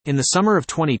In the summer of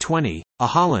 2020, a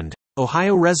Holland,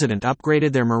 Ohio resident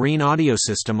upgraded their marine audio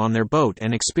system on their boat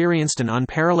and experienced an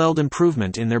unparalleled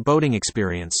improvement in their boating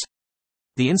experience.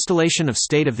 The installation of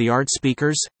state-of-the-art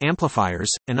speakers,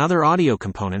 amplifiers, and other audio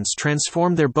components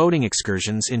transformed their boating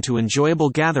excursions into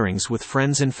enjoyable gatherings with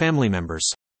friends and family members.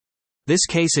 This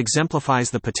case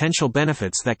exemplifies the potential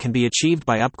benefits that can be achieved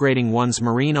by upgrading one's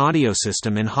marine audio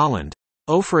system in Holland,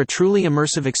 for a truly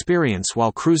immersive experience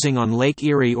while cruising on Lake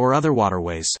Erie or other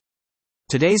waterways.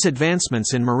 Today's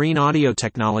advancements in marine audio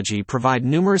technology provide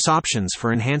numerous options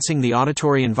for enhancing the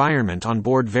auditory environment on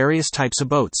board various types of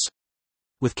boats.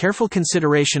 With careful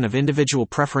consideration of individual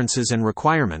preferences and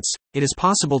requirements, it is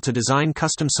possible to design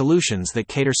custom solutions that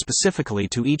cater specifically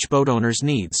to each boat owner's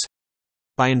needs.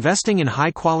 By investing in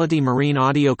high-quality marine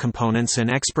audio components and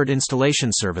expert installation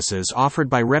services offered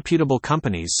by reputable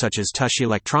companies such as Tush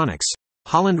Electronics,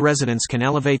 Holland residents can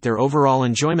elevate their overall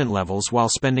enjoyment levels while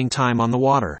spending time on the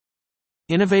water.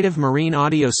 Innovative marine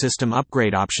audio system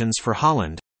upgrade options for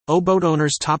Holland. Boat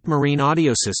owners' top marine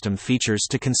audio system features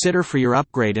to consider for your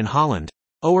upgrade in Holland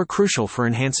are crucial for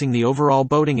enhancing the overall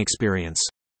boating experience.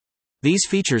 These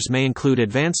features may include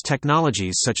advanced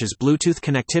technologies such as Bluetooth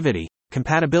connectivity,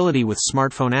 compatibility with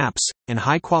smartphone apps, and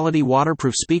high-quality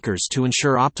waterproof speakers to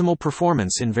ensure optimal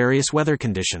performance in various weather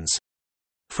conditions.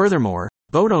 Furthermore,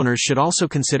 boat owners should also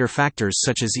consider factors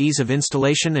such as ease of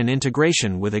installation and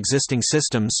integration with existing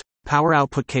systems, power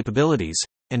output capabilities,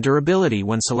 and durability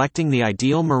when selecting the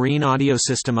ideal marine audio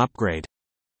system upgrade.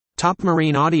 Top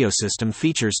marine audio system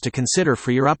features to consider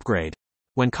for your upgrade.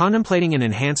 When contemplating an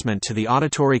enhancement to the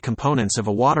auditory components of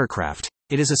a watercraft,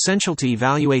 it is essential to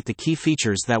evaluate the key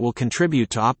features that will contribute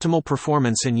to optimal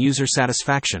performance and user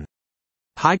satisfaction.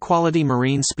 High-quality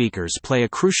marine speakers play a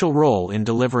crucial role in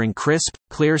delivering crisp,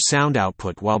 clear sound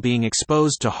output while being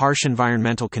exposed to harsh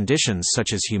environmental conditions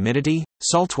such as humidity,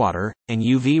 saltwater, and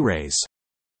UV rays.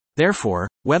 Therefore,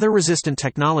 weather-resistant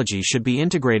technology should be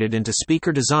integrated into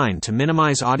speaker design to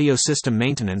minimize audio system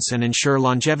maintenance and ensure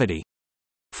longevity.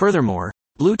 Furthermore,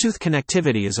 Bluetooth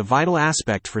connectivity is a vital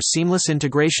aspect for seamless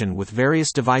integration with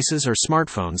various devices or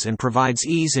smartphones and provides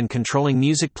ease in controlling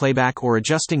music playback or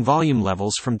adjusting volume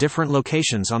levels from different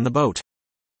locations on the boat.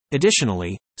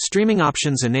 Additionally, streaming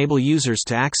options enable users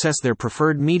to access their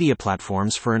preferred media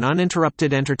platforms for an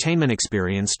uninterrupted entertainment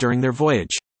experience during their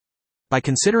voyage. By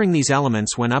considering these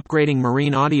elements when upgrading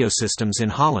marine audio systems in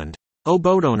Holland,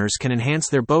 boat owners can enhance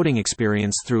their boating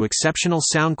experience through exceptional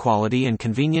sound quality and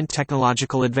convenient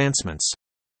technological advancements.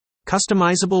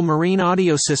 Customizable marine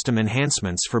audio system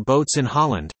enhancements for boats in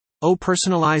Holland.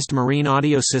 Personalized marine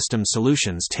audio system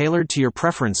solutions tailored to your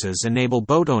preferences enable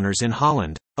boat owners in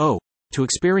Holland, to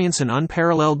experience an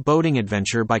unparalleled boating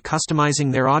adventure by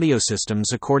customizing their audio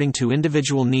systems according to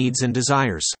individual needs and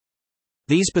desires.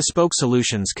 These bespoke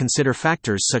solutions consider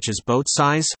factors such as boat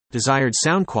size, desired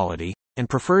sound quality, and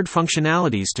preferred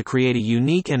functionalities to create a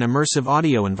unique and immersive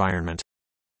audio environment.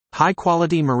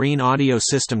 High-quality marine audio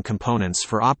system components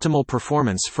for optimal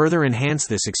performance further enhance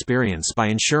this experience by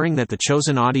ensuring that the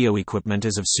chosen audio equipment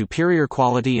is of superior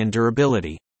quality and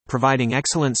durability, providing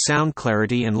excellent sound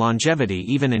clarity and longevity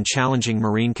even in challenging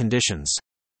marine conditions.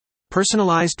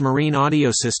 Personalized marine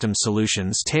audio system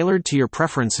solutions tailored to your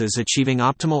preferences. Achieving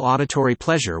optimal auditory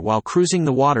pleasure while cruising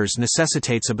the waters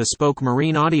necessitates a bespoke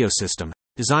marine audio system,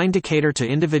 designed to cater to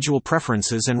individual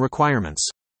preferences and requirements.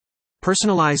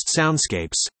 Personalized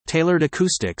soundscapes, tailored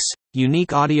acoustics,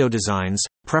 unique audio designs,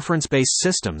 preference-based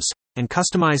systems, and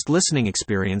customized listening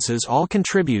experiences all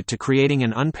contribute to creating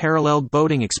an unparalleled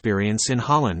boating experience in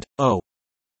Holland.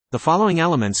 The following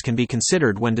elements can be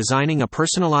considered when designing a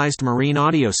personalized marine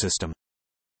audio system.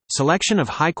 Selection of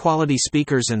high-quality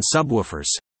speakers and subwoofers.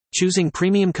 Choosing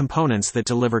premium components that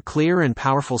deliver clear and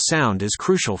powerful sound is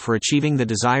crucial for achieving the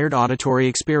desired auditory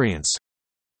experience.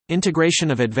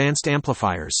 Integration of advanced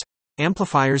amplifiers.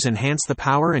 Amplifiers enhance the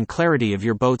power and clarity of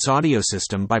your boat's audio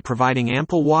system by providing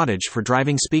ample wattage for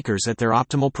driving speakers at their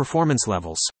optimal performance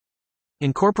levels.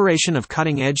 Incorporation of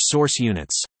cutting-edge source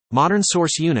units. Modern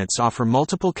source units offer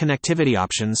multiple connectivity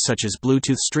options such as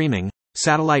Bluetooth streaming,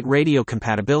 satellite radio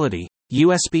compatibility,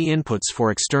 USB inputs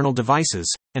for external devices,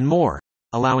 and more,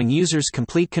 allowing users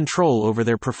complete control over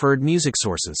their preferred music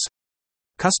sources.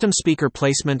 Custom speaker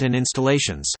placement and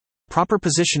installations. Proper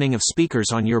positioning of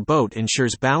speakers on your boat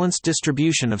ensures balanced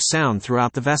distribution of sound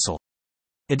throughout the vessel.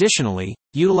 Additionally,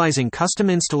 utilizing custom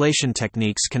installation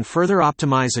techniques can further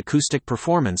optimize acoustic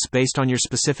performance based on your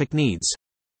specific needs.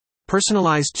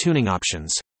 Personalized tuning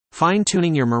options.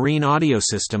 Fine-tuning your marine audio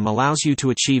system allows you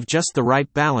to achieve just the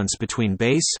right balance between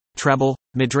bass, treble,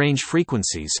 mid-range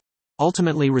frequencies,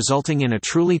 ultimately resulting in a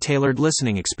truly tailored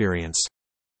listening experience.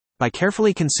 By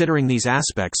carefully considering these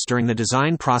aspects during the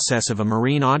design process of a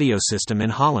marine audio system in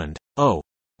Holland,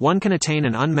 one can attain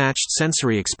an unmatched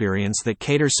sensory experience that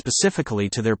caters specifically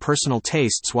to their personal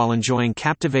tastes while enjoying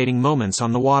captivating moments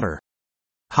on the water.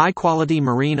 High-quality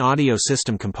marine audio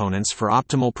system components for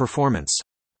optimal performance.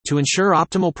 To ensure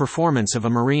optimal performance of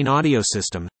a marine audio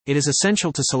system, it is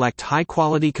essential to select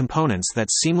high-quality components that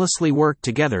seamlessly work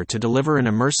together to deliver an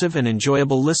immersive and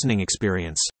enjoyable listening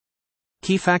experience.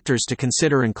 Key factors to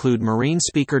consider include marine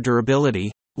speaker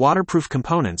durability, waterproof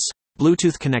components,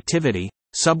 Bluetooth connectivity,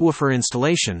 subwoofer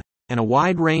installation, and a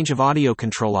wide range of audio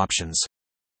control options.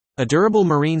 A durable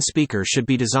marine speaker should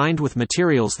be designed with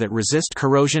materials that resist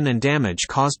corrosion and damage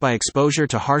caused by exposure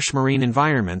to harsh marine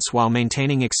environments while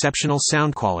maintaining exceptional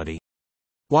sound quality.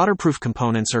 Waterproof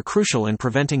components are crucial in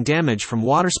preventing damage from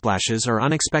water splashes or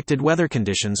unexpected weather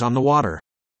conditions on the water.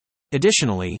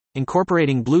 Additionally,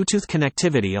 incorporating Bluetooth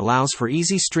connectivity allows for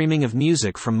easy streaming of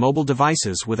music from mobile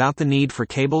devices without the need for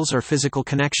cables or physical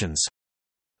connections.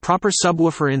 Proper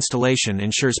subwoofer installation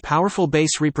ensures powerful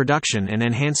bass reproduction and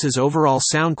enhances overall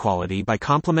sound quality by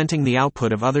complementing the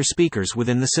output of other speakers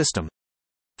within the system.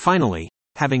 Finally,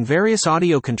 having various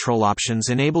audio control options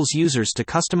enables users to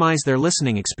customize their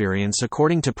listening experience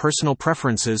according to personal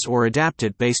preferences or adapt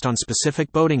it based on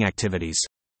specific boating activities.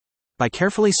 By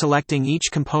carefully selecting each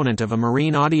component of a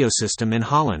marine audio system in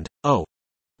Holland,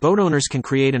 boat owners can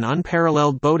create an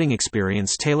unparalleled boating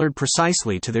experience tailored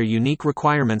precisely to their unique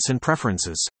requirements and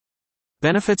preferences.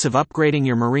 Benefits of upgrading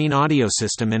your marine audio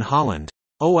system in Holland.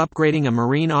 Upgrading a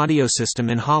marine audio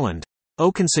system in Holland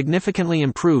can significantly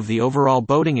improve the overall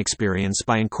boating experience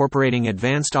by incorporating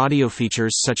advanced audio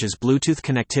features such as Bluetooth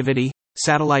connectivity,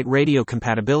 satellite radio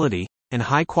compatibility, and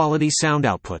high-quality sound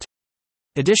output.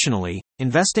 Additionally,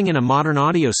 investing in a modern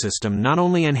audio system not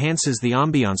only enhances the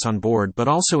ambiance on board but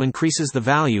also increases the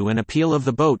value and appeal of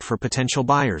the boat for potential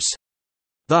buyers.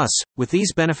 Thus, with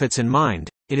these benefits in mind,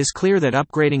 it is clear that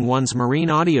upgrading one's marine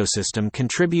audio system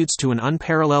contributes to an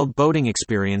unparalleled boating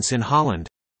experience in Holland,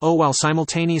 while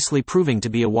simultaneously proving to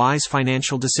be a wise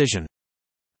financial decision.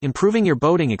 Improving your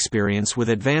boating experience with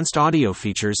advanced audio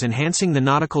features enhancing the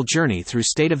nautical journey through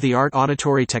state-of-the-art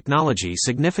auditory technology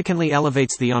significantly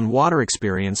elevates the on-water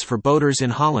experience for boaters in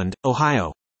Holland,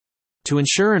 Ohio. To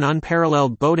ensure an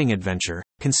unparalleled boating adventure,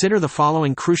 consider the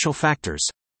following crucial factors.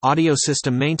 Audio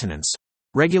system maintenance.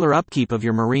 Regular upkeep of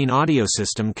your marine audio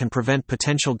system can prevent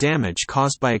potential damage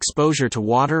caused by exposure to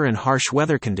water and harsh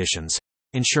weather conditions,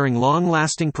 ensuring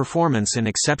long-lasting performance and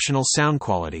exceptional sound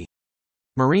quality.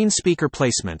 Marine speaker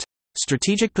placement.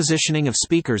 Strategic positioning of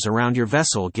speakers around your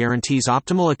vessel guarantees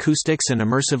optimal acoustics and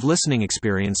immersive listening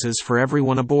experiences for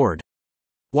everyone aboard.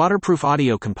 Waterproof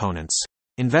audio components.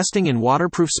 Investing in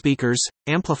waterproof speakers,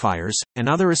 amplifiers, and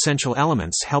other essential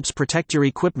elements helps protect your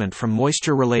equipment from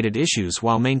moisture-related issues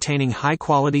while maintaining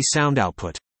high-quality sound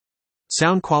output.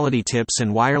 Sound quality tips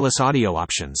and wireless audio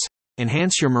options.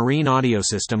 Enhance your marine audio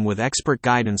system with expert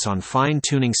guidance on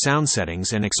fine-tuning sound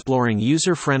settings and exploring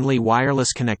user-friendly wireless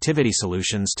connectivity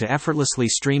solutions to effortlessly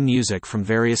stream music from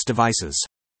various devices.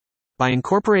 By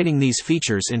incorporating these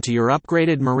features into your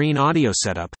upgraded marine audio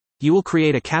setup, you will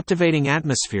create a captivating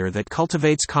atmosphere that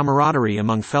cultivates camaraderie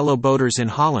among fellow boaters in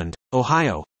Holland,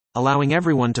 Ohio, allowing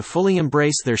everyone to fully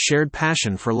embrace their shared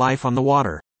passion for life on the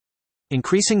water.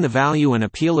 Increasing the value and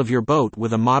appeal of your boat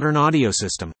with a modern audio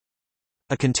system.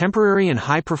 A contemporary and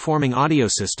high-performing audio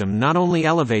system not only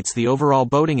elevates the overall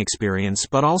boating experience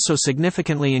but also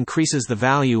significantly increases the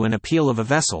value and appeal of a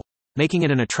vessel, making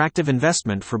it an attractive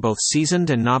investment for both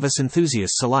seasoned and novice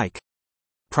enthusiasts alike.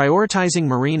 Prioritizing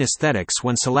marine aesthetics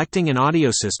when selecting an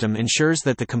audio system ensures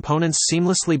that the components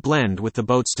seamlessly blend with the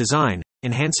boat's design,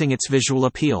 enhancing its visual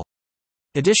appeal.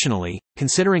 Additionally,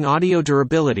 considering audio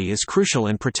durability is crucial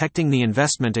in protecting the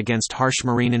investment against harsh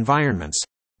marine environments.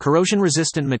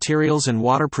 Corrosion-resistant materials and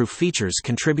waterproof features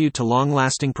contribute to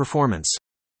long-lasting performance.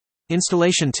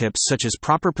 Installation tips such as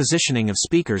proper positioning of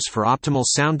speakers for optimal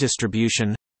sound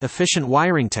distribution, efficient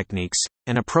wiring techniques,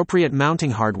 and appropriate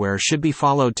mounting hardware should be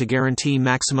followed to guarantee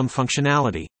maximum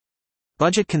functionality.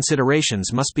 Budget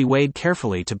considerations must be weighed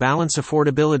carefully to balance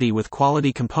affordability with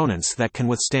quality components that can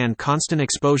withstand constant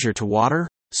exposure to water,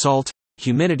 salt,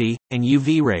 humidity, and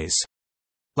UV rays.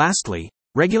 Lastly,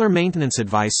 regular maintenance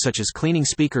advice such as cleaning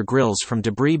speaker grills from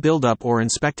debris buildup or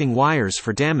inspecting wires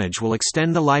for damage will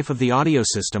extend the life of the audio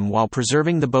system while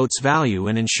preserving the boat's value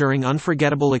and ensuring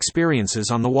unforgettable experiences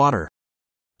on the water.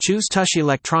 Choose Tush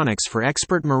Electronics for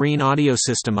expert marine audio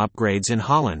system upgrades in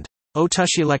Holland.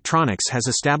 Tush Electronics has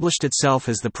established itself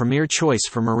as the premier choice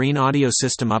for marine audio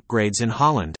system upgrades in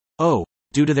Holland,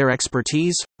 due to their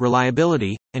expertise,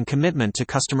 reliability, and commitment to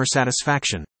customer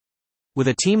satisfaction. With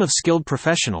a team of skilled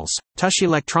professionals, Tush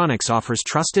Electronics offers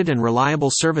trusted and reliable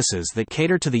services that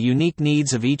cater to the unique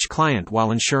needs of each client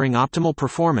while ensuring optimal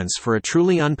performance for a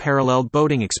truly unparalleled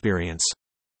boating experience.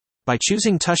 By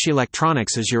choosing Tush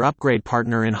Electronics as your upgrade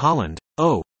partner in Holland,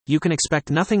 you can expect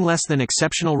nothing less than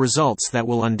exceptional results that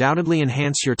will undoubtedly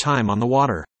enhance your time on the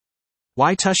water.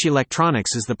 Why Tush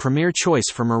Electronics is the premier choice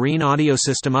for marine audio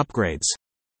system upgrades.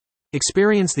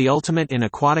 Experience the ultimate in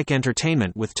aquatic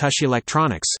entertainment with Tush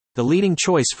Electronics, the leading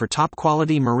choice for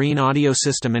top-quality marine audio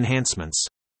system enhancements.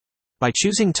 By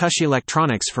choosing Tush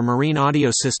Electronics for marine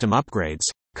audio system upgrades,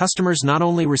 customers not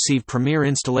only receive premier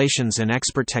installations and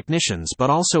expert technicians but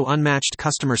also unmatched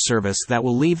customer service that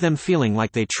will leave them feeling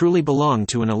like they truly belong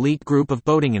to an elite group of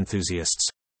boating enthusiasts.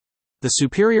 The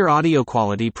superior audio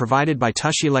quality provided by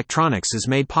Tush Electronics is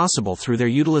made possible through their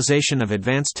utilization of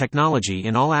advanced technology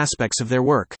in all aspects of their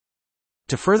work.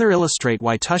 To further illustrate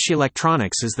why Tush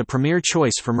Electronics is the premier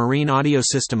choice for marine audio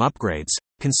system upgrades,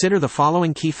 consider the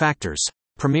following key factors.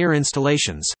 Premier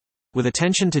installations. With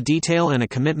attention to detail and a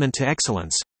commitment to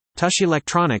excellence, Tush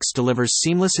Electronics delivers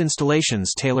seamless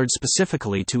installations tailored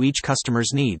specifically to each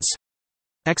customer's needs.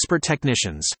 Expert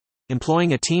technicians.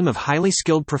 Employing a team of highly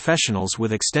skilled professionals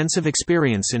with extensive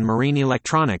experience in marine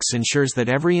electronics ensures that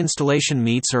every installation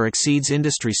meets or exceeds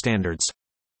industry standards.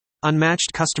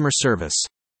 Unmatched customer service.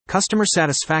 Customer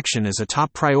satisfaction is a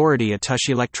top priority at Tush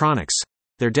Electronics.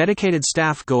 Their dedicated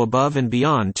staff go above and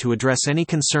beyond to address any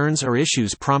concerns or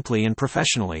issues promptly and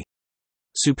professionally.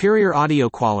 Superior audio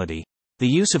quality. The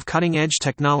use of cutting-edge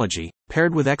technology,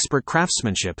 paired with expert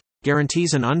craftsmanship,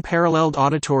 guarantees an unparalleled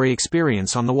auditory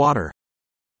experience on the water.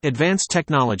 Advanced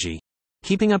technology.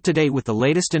 Keeping up to date with the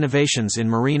latest innovations in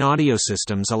marine audio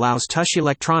systems allows Tush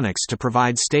Electronics to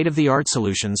provide state-of-the-art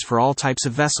solutions for all types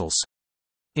of vessels.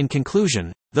 In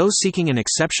conclusion, those seeking an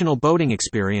exceptional boating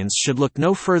experience should look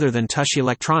no further than Tush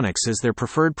Electronics as their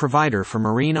preferred provider for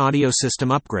marine audio system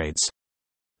upgrades.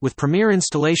 With premier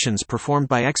installations performed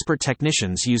by expert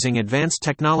technicians using advanced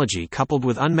technology coupled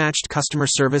with unmatched customer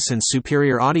service and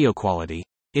superior audio quality,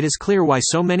 it is clear why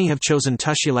so many have chosen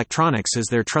Tush Electronics as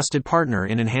their trusted partner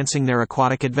in enhancing their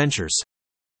aquatic adventures.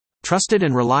 Trusted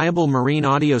and reliable marine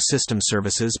audio system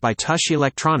services by Tush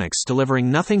Electronics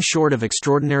delivering nothing short of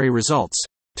extraordinary results.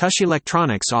 Tush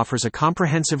Electronics offers a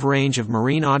comprehensive range of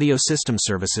marine audio system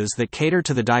services that cater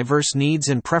to the diverse needs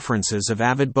and preferences of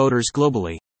avid boaters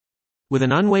globally. With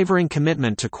an unwavering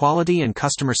commitment to quality and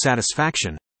customer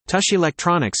satisfaction, Tush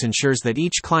Electronics ensures that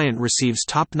each client receives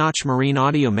top-notch marine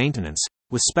audio maintenance,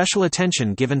 with special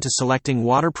attention given to selecting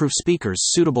waterproof speakers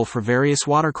suitable for various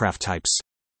watercraft types.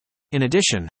 In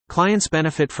addition, clients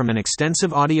benefit from an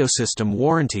extensive audio system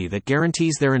warranty that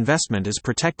guarantees their investment is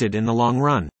protected in the long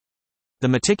run. The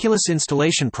meticulous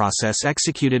installation process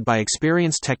executed by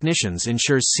experienced technicians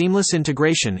ensures seamless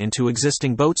integration into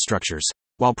existing boat structures,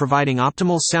 while providing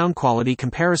optimal sound quality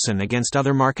comparison against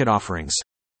other market offerings.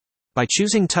 By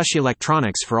choosing Tush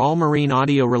Electronics for all marine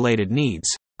audio-related needs,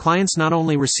 clients not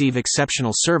only receive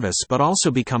exceptional service but also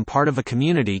become part of a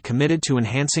community committed to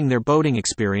enhancing their boating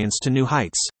experience to new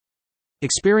heights.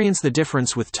 Experience the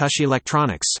difference with Tush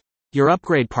Electronics, your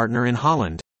upgrade partner in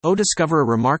Holland. Discover a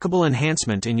remarkable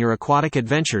enhancement in your aquatic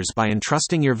adventures by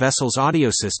entrusting your vessel's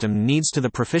audio system needs to the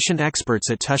proficient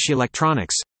experts at Tush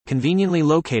Electronics, conveniently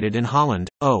located in Holland.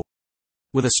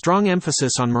 With a strong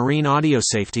emphasis on marine audio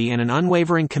safety and an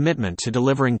unwavering commitment to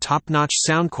delivering top-notch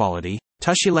sound quality,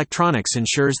 Tush Electronics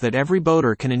ensures that every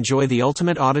boater can enjoy the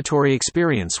ultimate auditory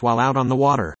experience while out on the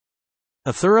water.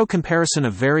 A thorough comparison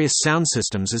of various sound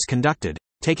systems is conducted,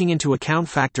 taking into account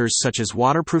factors such as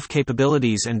waterproof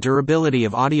capabilities and durability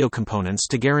of audio components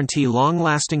to guarantee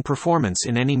long-lasting performance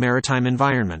in any maritime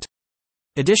environment.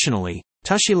 Additionally,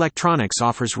 Tush Electronics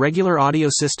offers regular audio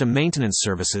system maintenance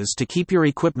services to keep your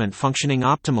equipment functioning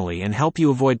optimally and help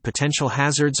you avoid potential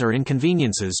hazards or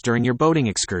inconveniences during your boating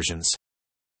excursions.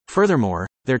 Furthermore,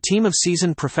 their team of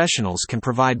seasoned professionals can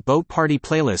provide boat party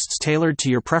playlists tailored to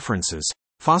your preferences,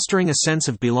 fostering a sense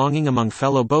of belonging among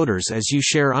fellow boaters as you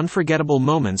share unforgettable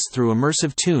moments through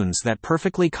immersive tunes that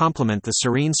perfectly complement the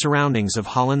serene surroundings of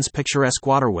Holland's picturesque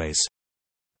waterways.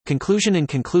 Conclusion. In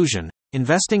conclusion,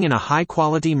 investing in a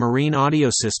high-quality marine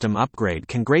audio system upgrade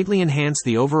can greatly enhance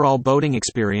the overall boating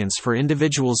experience for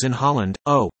individuals in Holland.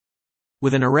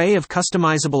 With an array of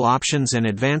customizable options and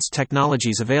advanced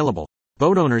technologies available,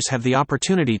 boat owners have the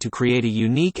opportunity to create a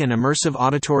unique and immersive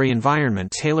auditory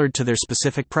environment tailored to their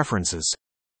specific preferences.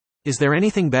 Is there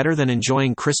anything better than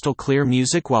enjoying crystal clear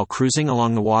music while cruising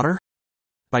along the water?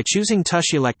 By choosing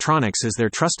Tush Electronics as their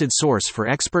trusted source for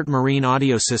expert marine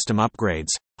audio system upgrades,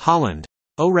 Holland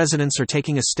residents are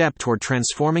taking a step toward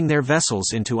transforming their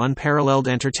vessels into unparalleled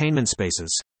entertainment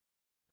spaces.